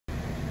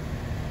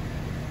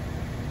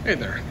Hey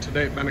there,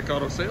 today at Bannock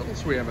Auto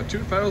Sales we have a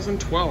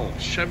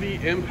 2012 Chevy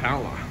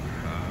Impala.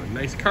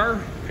 Nice car,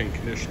 paint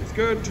condition is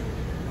good.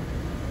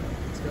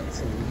 It's got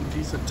some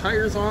decent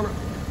tires on it.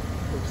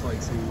 Looks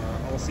like some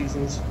all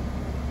seasons.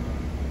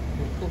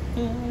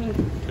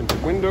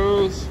 Tinted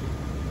windows,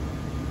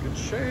 good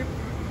shape.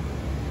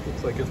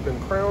 Looks like it's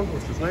been crowned,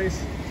 which is nice.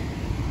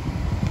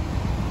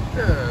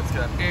 Yeah, it's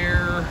got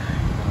air,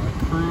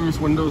 cruise,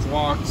 windows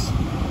locks,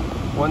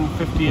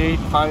 158,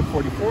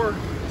 544.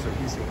 So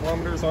decent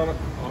kilometers on it,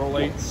 auto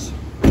lights.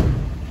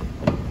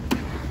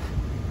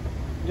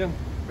 Again,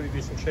 pretty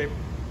decent shape.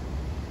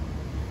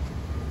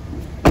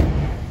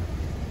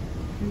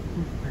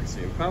 There's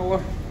the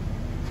Impala.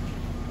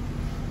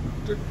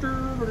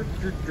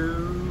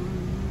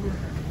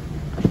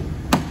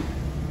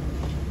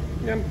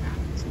 Again,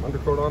 some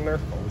undercoat on there,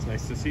 always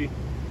nice to see.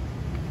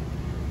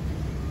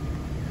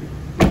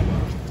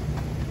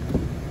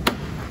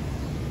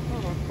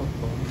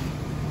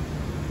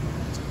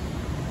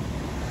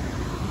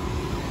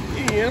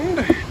 And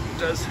it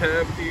does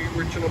have the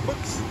original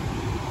books.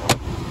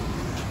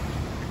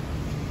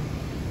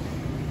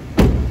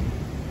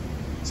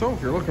 So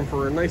if you're looking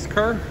for a nice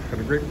car at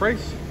a great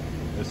price,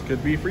 this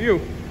could be for you.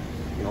 You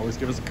can always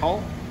give us a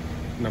call.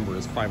 The number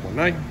is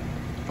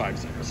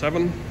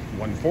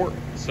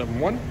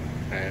 519-507-1471.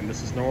 And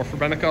this is Noah for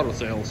Bannock Auto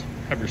Sales.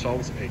 Have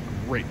yourselves a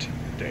great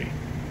day.